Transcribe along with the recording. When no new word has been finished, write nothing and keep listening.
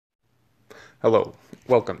Hello,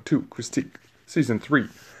 welcome to Christique, Season 3,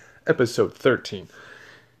 Episode 13.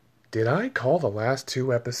 Did I call the last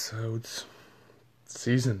two episodes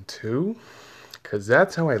Season 2? Because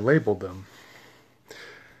that's how I labeled them.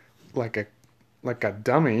 Like a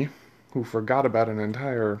dummy who forgot about an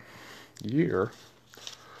entire year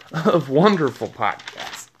of wonderful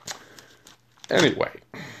podcasts. Anyway,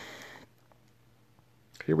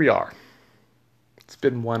 here we are. It's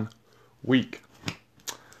been 1 week.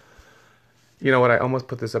 You know what? I almost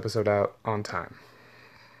put this episode out on time.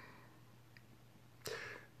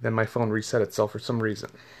 Then my phone reset itself for some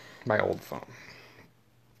reason. My old phone.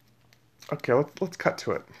 Okay, let's cut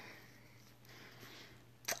to it.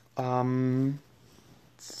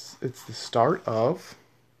 It's the start of,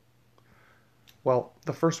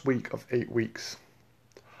 the first week of 8 weeks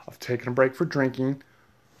of taking a break for drinking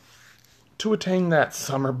to attain that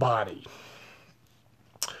summer body.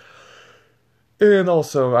 And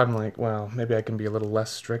also, I'm like, well, maybe I can be a little less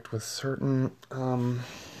strict with certain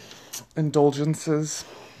indulgences.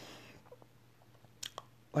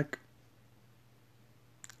 Like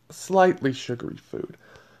slightly sugary food.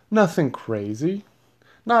 Nothing crazy.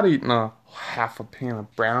 Not eating a half a pan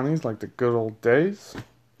of brownies like the good old days.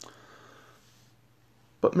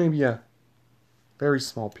 But maybe a very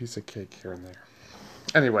small piece of cake here and there.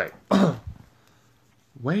 Anyway,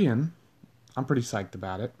 weigh-in. I'm pretty psyched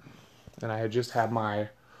about it. And I had just had my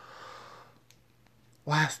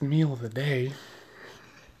last meal of the day.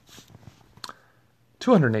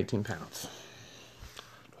 218 pounds.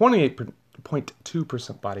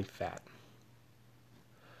 28.2% body fat.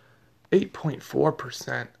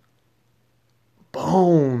 8.4%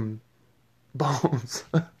 bones.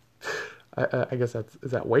 I guess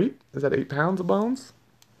is that weight? Is that 8 pounds of bones?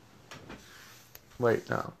 Wait,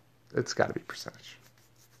 no. It's got to be percentage.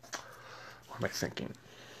 What am I thinking?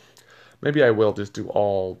 Maybe I will just do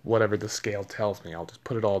whatever the scale tells me. I'll just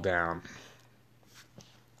put it all down.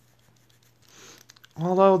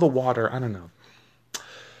 Although the water, I don't know.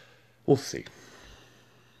 We'll see.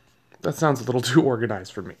 That sounds a little too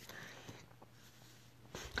organized for me.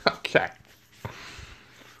 Okay.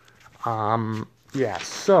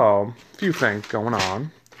 So, a few things going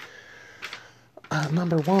on.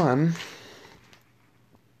 Number one,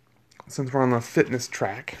 since we're on the fitness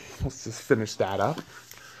track, let's just finish that up.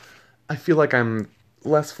 I feel like I'm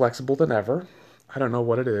less flexible than ever. I don't know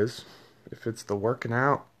what it is. If it's the working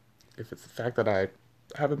out, if it's the fact that I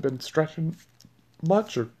haven't been stretching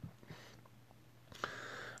much, or I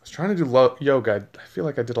was trying to do yoga. I feel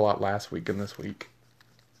like I did a lot last week and this week.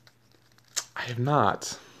 I have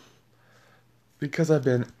not, because I've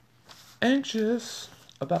been anxious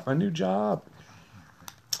about my new job.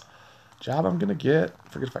 Job I'm gonna get. I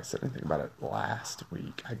forget if I said anything about it last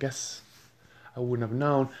week. I guess I wouldn't have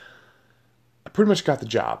known. I pretty much got the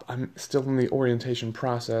job. I'm still in the orientation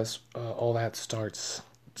process. All that starts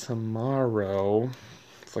tomorrow.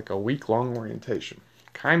 It's like a week-long orientation.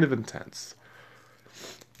 Kind of intense.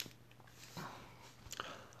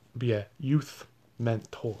 Be a youth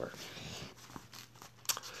mentor.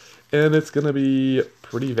 And it's going to be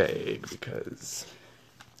pretty vague because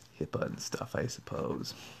HIPAA and stuff, I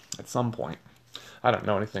suppose. At some point. I don't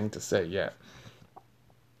know anything to say yet.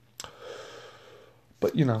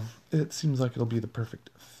 But, it seems like it'll be the perfect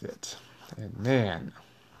fit. And man,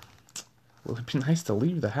 will it be nice to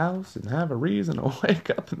leave the house and have a reason to wake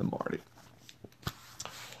up in the morning?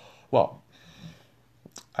 Well,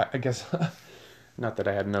 I guess, not that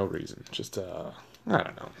I had no reason. Just, I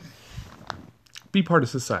don't know. Be part of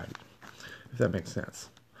society, if that makes sense.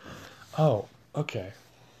 Oh, okay.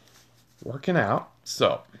 Working out.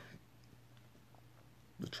 So,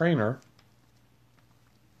 the trainer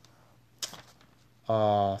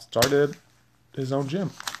started his own gym.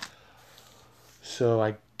 So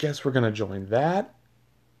I guess we're going to join that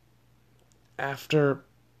after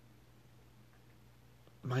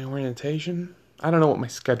my orientation. I don't know what my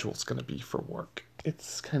schedule's going to be for work.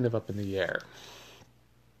 It's kind of up in the air.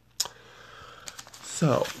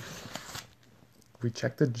 So, we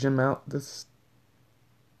checked the gym out this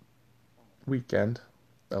weekend.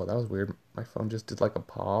 Oh, that was weird. My phone just did like a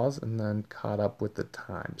pause and then caught up with the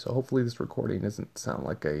time. So hopefully this recording doesn't sound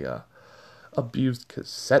like a abused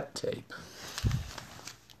cassette tape.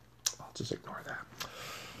 I'll just ignore that.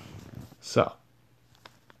 So,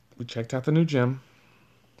 we checked out the new gym.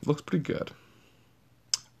 Looks pretty good.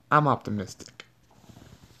 I'm optimistic.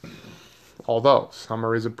 Although,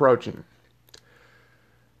 summer is approaching.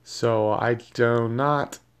 So, I do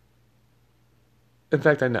not... In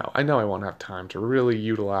fact, I know I won't have time to really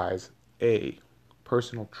utilize a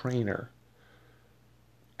personal trainer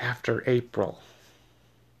after April.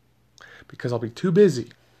 Because I'll be too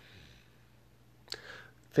busy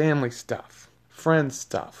family stuff, friend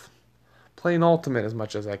stuff, playing Ultimate as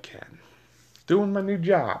much as I can, doing my new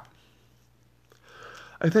job.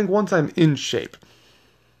 I think once I'm in shape,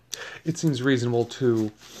 it seems reasonable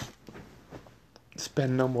to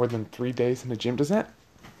spend no more than 3 days in the gym. Is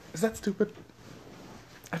that stupid?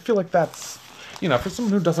 I feel like that's, for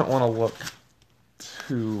someone who doesn't want to look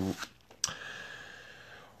too,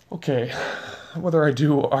 okay, whether I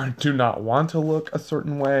do or do not want to look a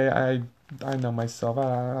certain way, I know myself.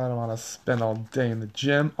 I don't want to spend all day in the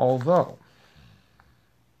gym, although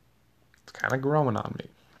it's kind of growing on me.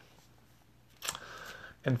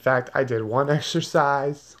 In fact, I did one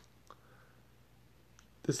exercise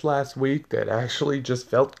this last week that actually just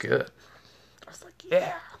felt good. I was like,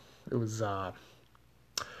 yeah. It was, I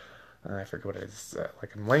forget what it is.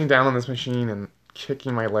 Like I'm laying down on this machine and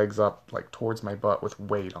kicking my legs up like towards my butt with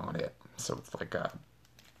weight on it. So it's like a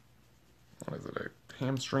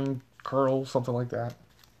hamstring curl, something like that.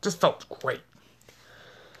 Just felt great.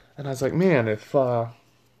 And I was like, man, if I'd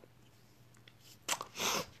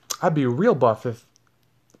be real buff if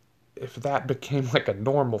that became like a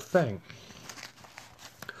normal thing.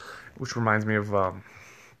 Which reminds me of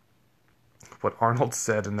what Arnold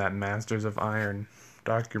said in that Masters of Iron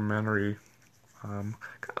documentary. Kind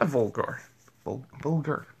of vulgar.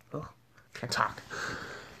 Vulgar. Ugh, can't talk.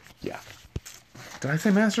 Yeah. Did I say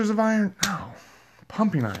Masters of Iron? No.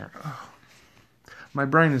 Pumping Iron. Ugh. My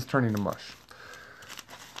brain is turning to mush.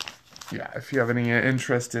 Yeah, if you have any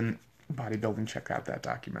interest in bodybuilding, check out that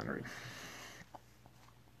documentary.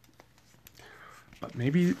 But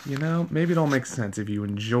maybe it all makes sense if you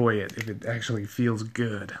enjoy it, if it actually feels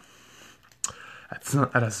good at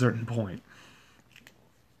a certain point.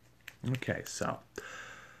 Okay, so,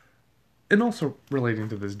 and also relating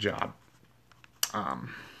to this job,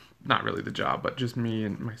 not really the job, but just me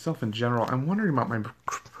and myself in general, I'm wondering about my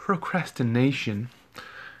procrastination,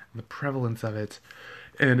 and the prevalence of it,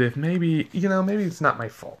 and if maybe it's not my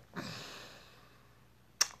fault.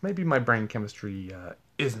 Maybe my brain chemistry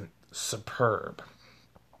isn't superb.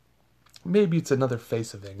 Maybe it's another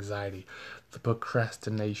face of anxiety, the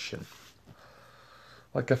procrastination.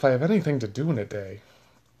 Like if I have anything to do in a day,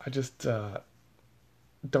 I just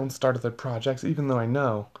don't start other projects, even though I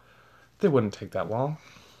know they wouldn't take that long.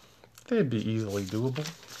 They'd be easily doable.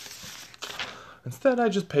 Instead, I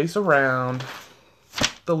just pace around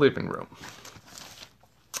the living room.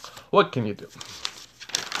 What can you do?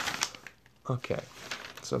 Okay,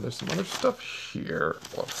 so there's some other stuff here.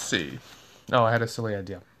 Let's see. Oh, I had a silly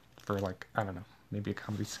idea for I don't know, maybe a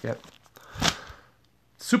comedy skit.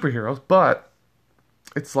 Superheroes, but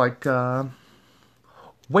it's like,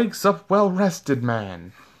 wakes up well-rested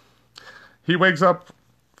man. He wakes up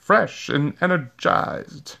fresh and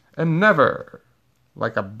energized and never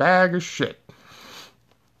like a bag of shit.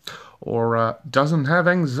 Or, doesn't have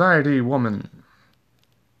anxiety woman.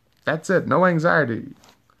 That's it, no anxiety.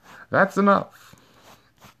 That's enough.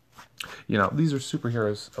 These are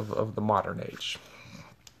superheroes of the modern age.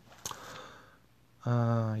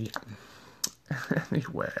 Yeah.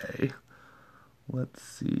 Anyway, let's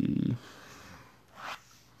see.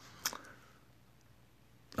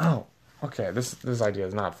 Oh, okay, this idea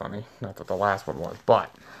is not funny. Not that the last one was,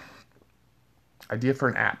 but idea for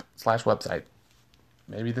an app / website.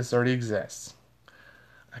 Maybe this already exists.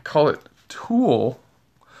 I call it Tool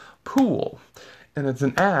Pool. And it's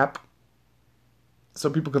an app so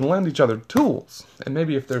people can lend each other tools. And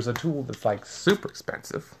maybe if there's a tool that's super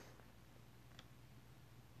expensive,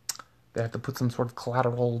 they have to put some sort of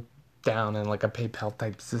collateral down in a PayPal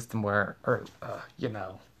type system where, they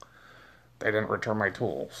didn't return my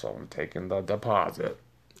tool, so I'm taking the deposit.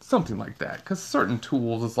 Something like that. Because certain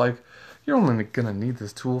tools, it's you're only going to need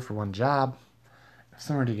this tool for one job. If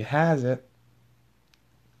somebody has it,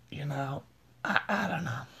 I don't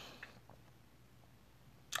know.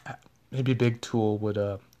 Maybe a big tool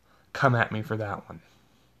would come at me for that one.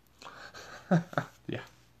 Yeah.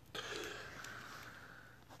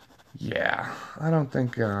 Yeah, I don't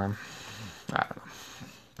think, I don't know.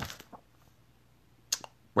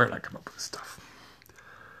 Where did I come up with this stuff?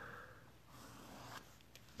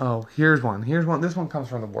 Oh, here's one. This one comes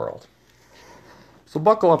from the world. So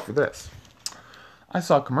buckle up for this. I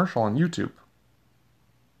saw a commercial on YouTube.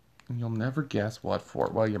 And you'll never guess what for.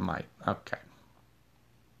 Well, you might. Okay.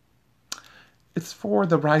 It's for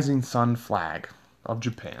the Rising Sun flag of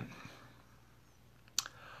Japan.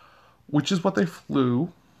 Which is what they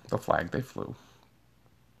flew, the flag they flew,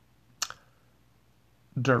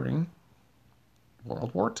 during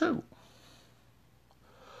World War II.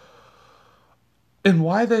 And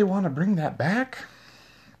why they want to bring that back?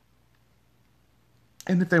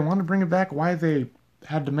 And if they want to bring it back, why they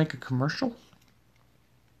had to make a commercial?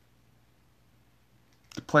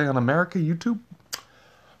 to play on America YouTube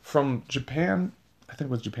from Japan. I think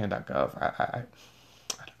it was Japan.gov. I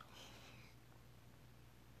don't know.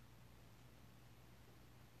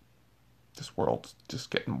 This world's just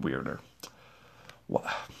getting weirder. What?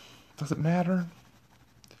 Does it matter?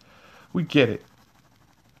 We get it.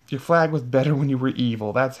 Your flag was better when you were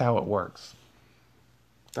evil. That's how it works.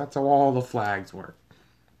 That's how all the flags work.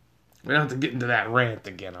 We don't have to get into that rant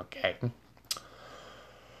again, okay?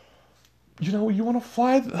 You know, you want to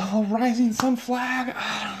fly the Rising Sun flag?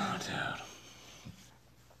 I don't know,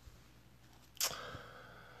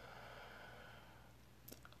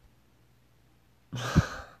 dude.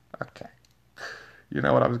 Okay. You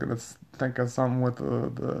know what? I was going to think of something with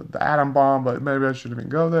the atom bomb, but maybe I shouldn't even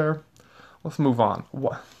go there. Let's move on.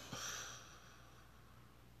 What?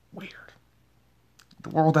 Weird. The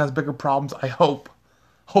world has bigger problems, I hope.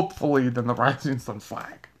 Hopefully, than the Rising Sun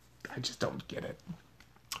flag. I just don't get it.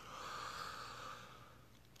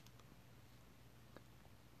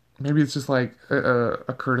 Maybe it's just like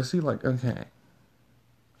a courtesy, like, okay,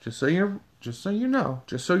 just so you know,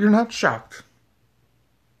 just so you're not shocked,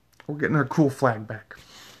 we're getting our cool flag back.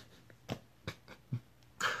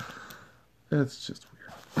 It's just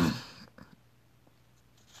weird.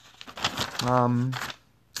 Let's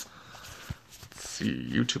see,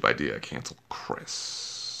 YouTube idea, cancel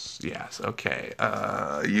Chris. Yes, okay.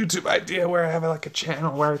 YouTube idea where I have like a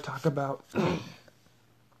channel where I talk about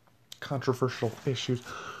controversial issues.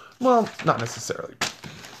 Well, not necessarily.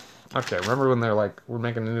 Okay, remember when they're like, we're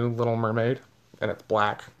making a new Little Mermaid? And it's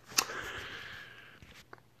black.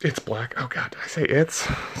 It's black. Oh god, did I say it's?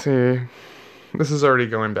 See, this is already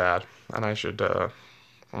going bad. And I should, I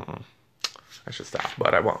should stop,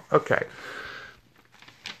 but I won't. Okay.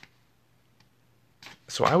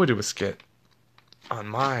 So I would do a skit on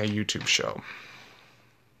my YouTube show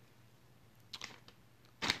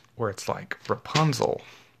where it's like Rapunzel,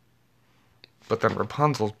 but then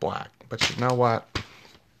Rapunzel's black. But you know what?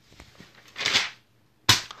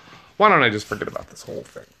 Why don't I just forget about this whole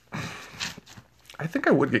thing? I think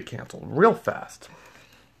I would get canceled real fast.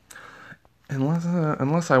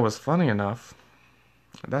 Unless I was funny enough.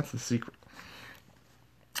 That's the secret.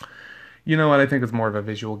 You know what? I think it's more of a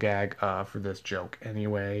visual gag for this joke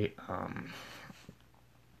anyway.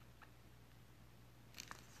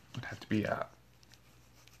 It'd have to be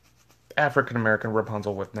African American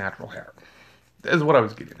Rapunzel with natural hair. Is what I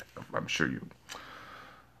was getting at. I'm sure you're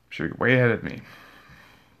way ahead of me.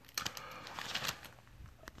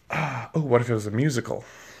 Oh, what if it was a musical?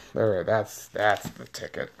 There, that's the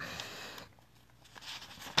ticket.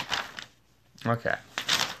 Okay.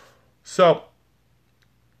 So,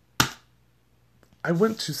 I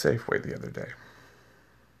went to Safeway the other day.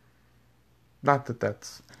 Not that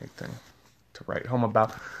that's anything to write home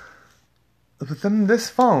about. But then this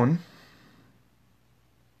phone,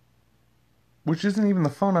 which isn't even the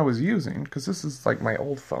phone I was using, because this is like my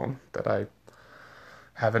old phone that I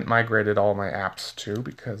haven't migrated all my apps to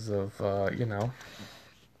because of, I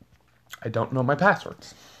don't know my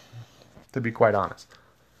passwords, to be quite honest.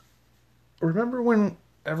 Remember when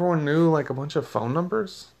everyone knew like a bunch of phone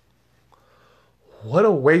numbers? What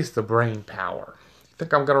a waste of brain power. You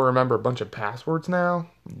think I'm going to remember a bunch of passwords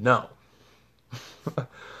now? No.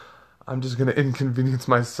 I'm just going to inconvenience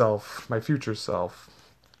myself, my future self.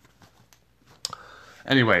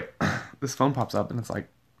 Anyway, this phone pops up and it's like,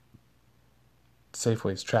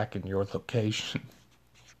 Safeway's tracking your location.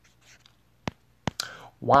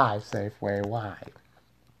 Why, Safeway? Why?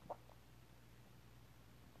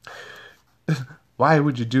 Why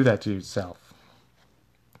would you do that to yourself?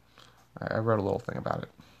 I wrote a little thing about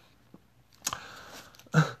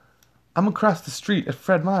it. I'm across the street at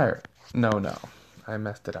Fred Meyer. No. I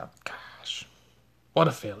messed it up. Gosh. What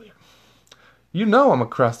a failure. You know I'm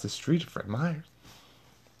across the street at Fred Meyer's.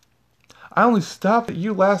 I only stopped at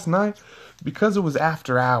you last night because it was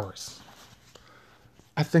after hours.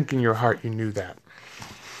 I think in your heart you knew that.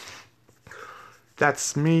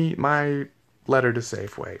 That's me, my letter to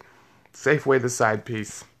Safeway. Safeway the side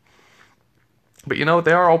piece. But you know what?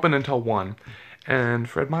 They are open until 1. And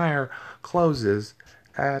Fred Meyer closes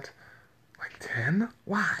at like 10?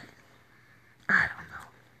 Why? I don't know.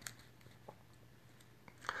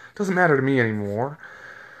 Doesn't matter to me anymore.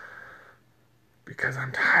 Because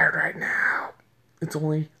I'm tired right now. It's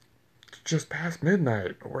only just past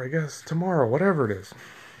midnight. Or I guess tomorrow, whatever it is.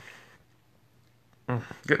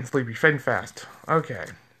 Getting sleepy, fading fast. Okay.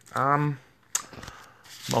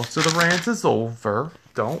 Most of the rant is over.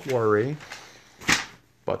 Don't worry.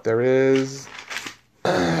 But there is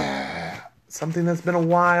something that's been a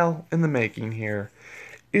while in the making here.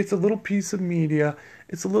 It's a little piece of media.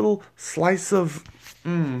 It's a little slice of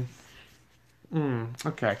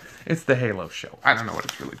Okay. It's the Halo show. I don't know what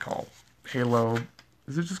it's really called. Halo.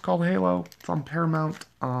 Is it just called Halo? It's on Paramount.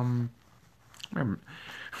 Remember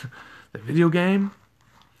the video game?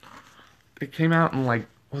 It came out in like,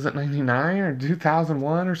 was it 99 or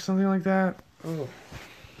 2001 or something like that? Oh.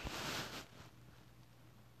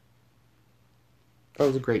 That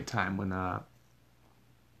was a great time when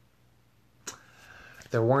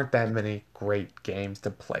there weren't that many great games to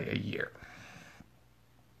play a year.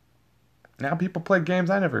 Now people play games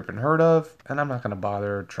I never even heard of, and I'm not going to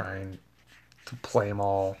bother trying to play them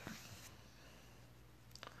all.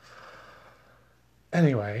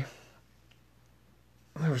 Anyway,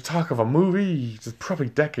 there was talk of a movie just probably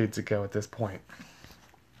decades ago at this point.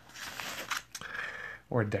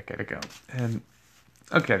 Or a decade ago. And,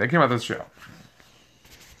 okay, they came out with this show.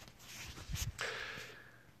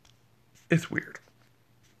 It's weird.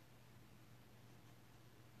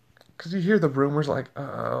 Because you hear the rumors like,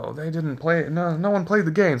 oh, they didn't play it. No one played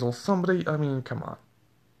the games. Well, somebody, I mean, come on.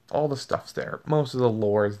 All the stuff's there. Most of the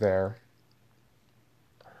lore is there.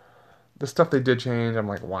 The stuff they did change, I'm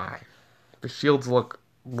like, why? The shields look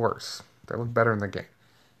worse. They look better in the game.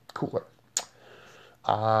 Cooler.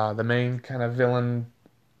 The main kind of villain,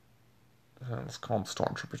 let's call them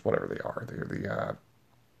stormtroopers, whatever they are. They're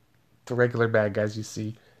the regular bad guys you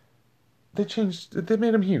see. They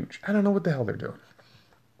made them huge. I don't know what the hell they're doing.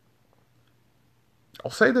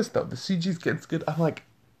 I'll say this though, the CG's gets good. I'm like,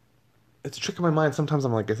 it's a trick in my mind. Sometimes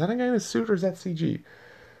I'm like, is that a guy in a suit or is that CG?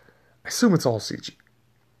 I assume it's all CG.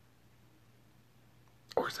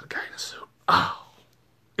 Or is it a guy in a suit? Oh,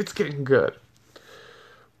 it's getting good.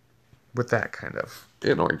 With that kind of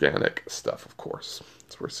inorganic stuff, of course.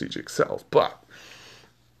 That's where CG excels. But,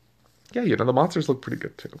 yeah, the monsters look pretty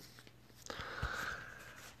good too.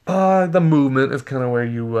 The movement is kind of where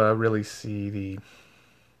you really see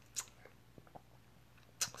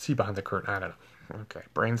behind the curtain. I don't know. Okay,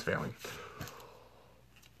 brain's failing.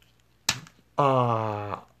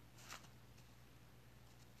 Well,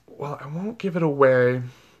 I won't give it away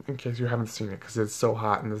in case you haven't seen it because it's so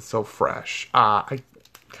hot and it's so fresh. I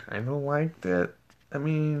kind of liked it. I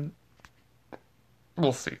mean,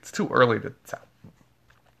 we'll see. It's too early to tell.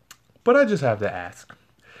 But I just have to ask.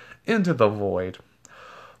 Into the void.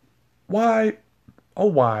 Why, oh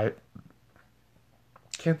why,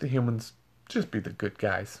 can't the humans just be the good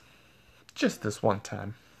guys? Just this one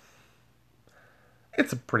time.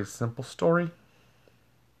 It's a pretty simple story.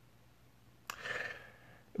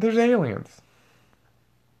 There's aliens.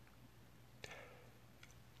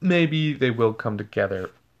 Maybe they will come together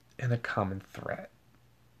in a common threat.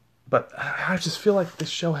 But I just feel like this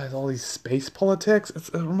show has all these space politics.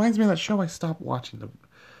 It reminds me of that show I stopped watching.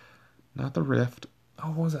 Not The Rift. Oh,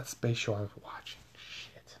 what was that space show I was watching?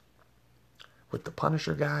 Shit. With the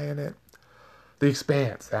Punisher guy in it. The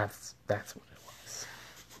Expanse. That's what it was.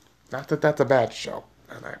 Not that that's a bad show.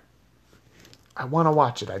 And I want to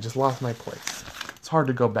watch it. I just lost my place. It's hard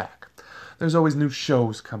to go back. There's always new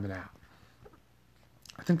shows coming out.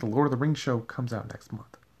 I think the Lord of the Rings show comes out next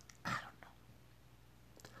month. I don't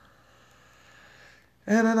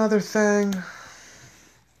know. And another thing,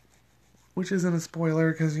 which isn't a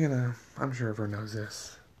spoiler because, I'm sure everyone knows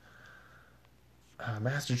this.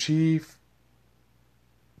 Master Chief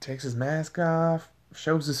takes his mask off,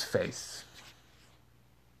 shows his face.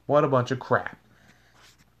 What a bunch of crap.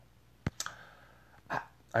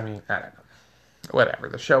 I mean, I don't know. Whatever.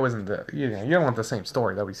 The show isn't you don't want the same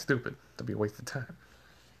story. That'd be stupid. That'd be a waste of time.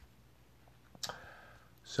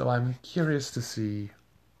 So I'm curious to see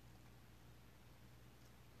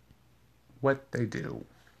what they do.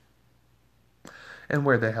 And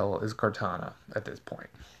where the hell is Cortana at this point?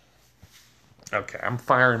 Okay, I'm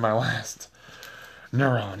firing my last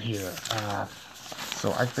neuron here.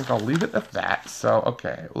 So I think I'll leave it at that. So,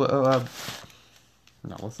 okay.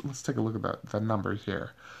 No, let's take a look at the numbers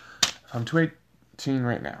here. I'm 218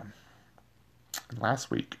 right now. And last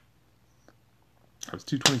week, I was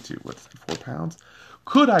 222. What's that, 4 pounds?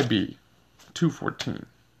 Could I be 214?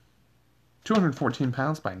 214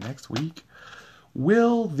 pounds by next week?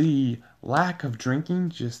 Will the lack of drinking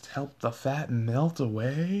just help the fat melt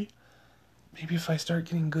away? Maybe if I start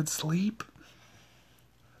getting good sleep?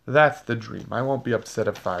 That's the dream. I won't be upset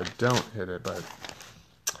if I don't hit it, but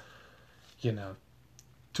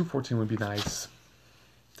 214 would be nice.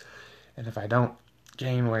 And if I don't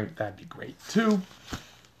gain weight, that'd be great too.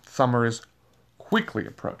 Summer is quickly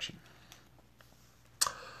approaching.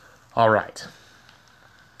 All right.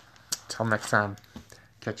 Till next time,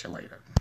 catch you later.